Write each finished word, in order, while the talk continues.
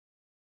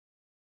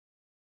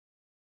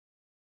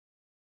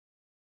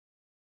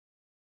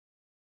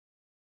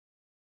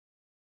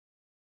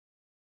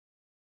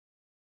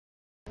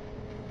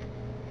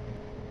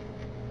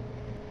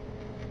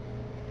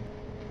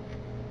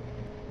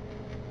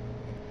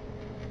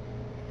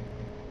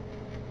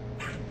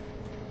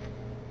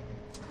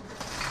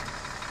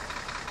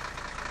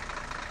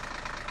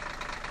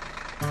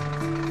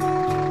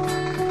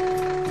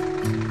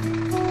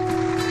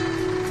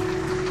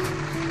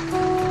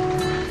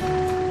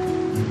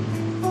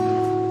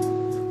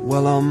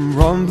Well, I'm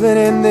rumbling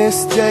in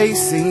this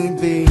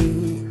JCB.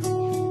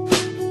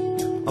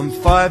 I'm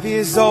 5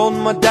 years old,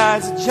 my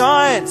dad's a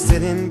giant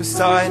sitting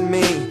beside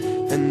me,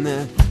 and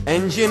the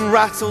engine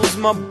rattles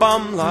my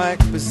bum like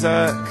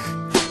berserk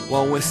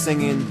while we're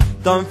singing,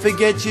 don't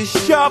forget your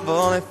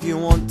shovel if you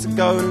want to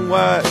go to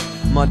work.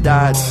 My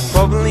dad's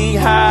probably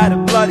had a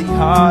bloody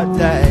hard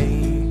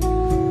day,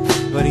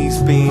 but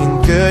he's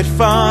been good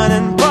fun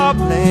and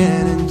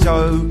bubbling and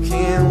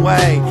joking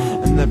way.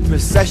 And the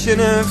procession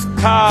of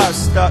cars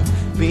stuck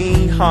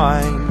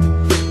behind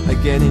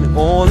are getting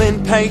all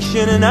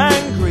impatient and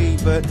angry,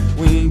 but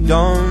we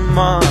don't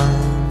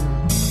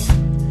mind.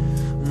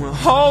 We're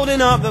holding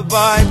up the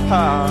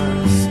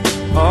bypass,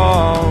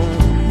 oh,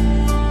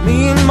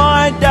 me and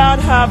my dad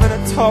having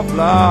a top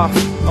laugh,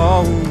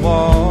 oh,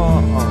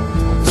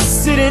 oh,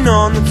 sitting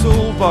on the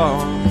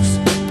toolbox,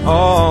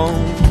 oh.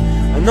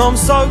 And I'm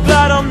so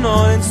glad I'm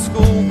not in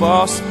school,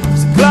 boss,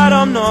 so glad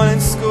I'm not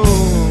in school,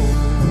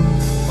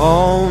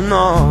 oh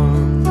no.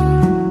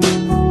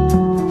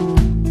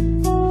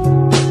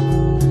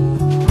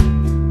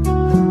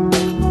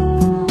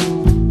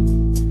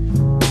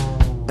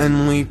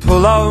 And we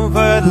pull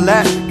over,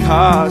 let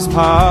cars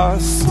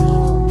pass,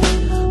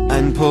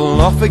 and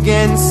pull off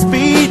again,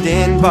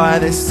 speeding by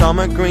this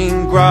summer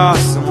green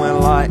grass. And we're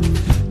like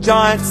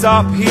giants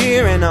up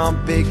here in our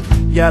big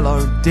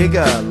yellow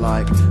digger,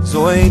 like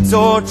Zoids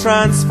or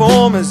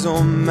Transformers,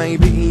 or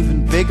maybe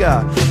even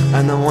bigger.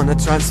 And I wanna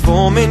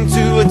transform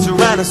into a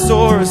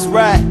Tyrannosaurus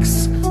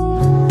Rex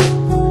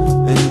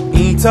and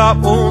eat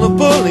up all the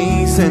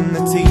bullies and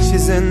the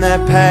teachers and their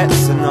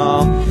pets. And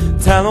I'll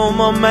tell all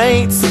my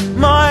mates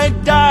my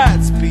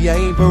dad's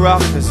B.A.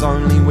 Baracus,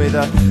 only with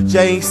a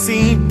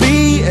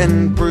JCB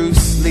and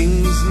Bruce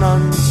Lee's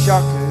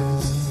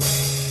nunchuckers.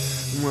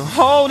 And we're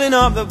holding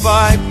up the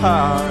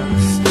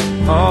bypass,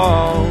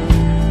 oh,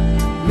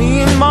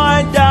 me and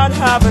my dad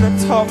having a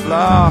top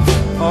laugh,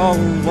 oh,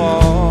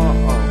 oh,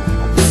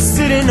 oh,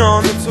 sitting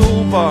on the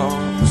toolbox,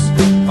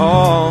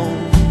 oh.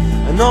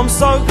 And I'm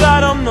so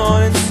glad I'm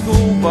not in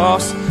school,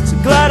 boss, so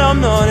glad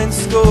I'm not in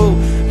school.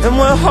 And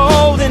we're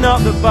holding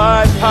up the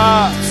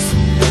bypass,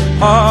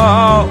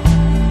 oh,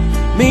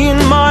 me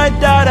and my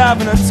dad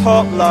having a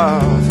top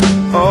laugh,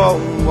 oh,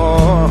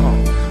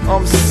 oh.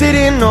 I'm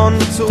sitting on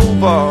the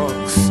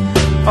toolbox,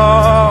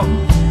 oh.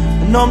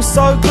 And I'm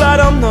so glad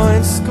I'm not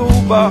in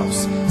school,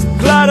 boss, so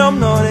glad I'm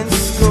not in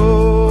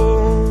school.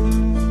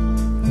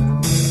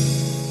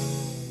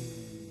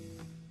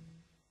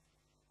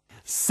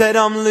 Said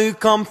I'm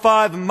Luke, I'm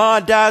 5 and my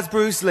dad's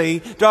Bruce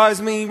Lee,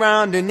 drives me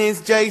round in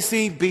his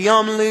JCB.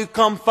 I'm Luke,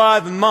 I'm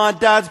 5 and my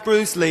dad's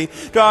Bruce Lee,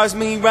 drives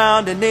me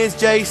round in his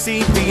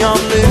JCB. I'm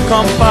Luke,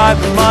 I'm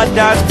 5 and my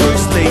dad's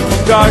Bruce Lee,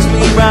 drives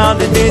me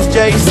round in his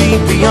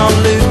JCB. I'm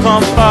Luke,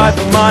 I'm 5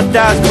 and my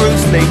dad's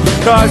Bruce Lee,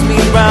 drives me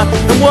round,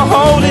 and we're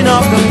holding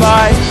up the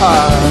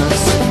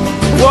bypass,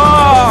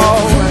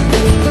 whoa,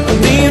 and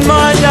me and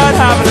my dad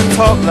having a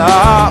top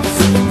laugh,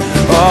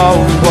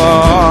 oh,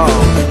 whoa.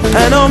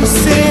 And I'm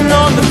sitting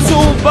on the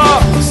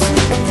toolbox,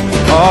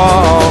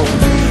 oh.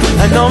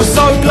 And I'm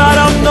so glad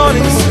I'm not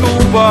in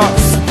school,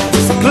 boss,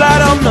 so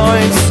glad I'm not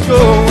in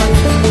school.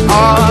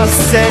 I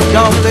said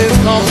I'm Luke,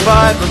 I'm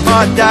 5 and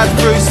my dad's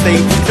Bruce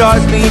Lee,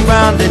 drives me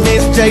round in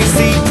his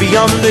JCB.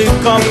 I'm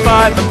Luke, I'm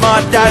 5 and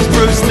my dad's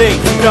Bruce Lee,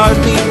 drives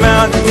me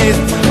round in his,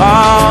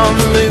 I'm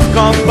Luke,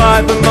 I'm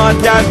 5 and my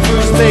dad's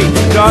Bruce Lee,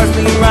 drives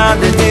me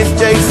round in his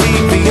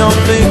JCB. I'm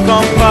Luke,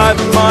 I'm 5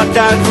 and my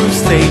dad's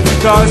Bruce Lee,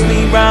 drives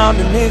me round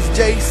in his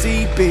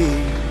JCB.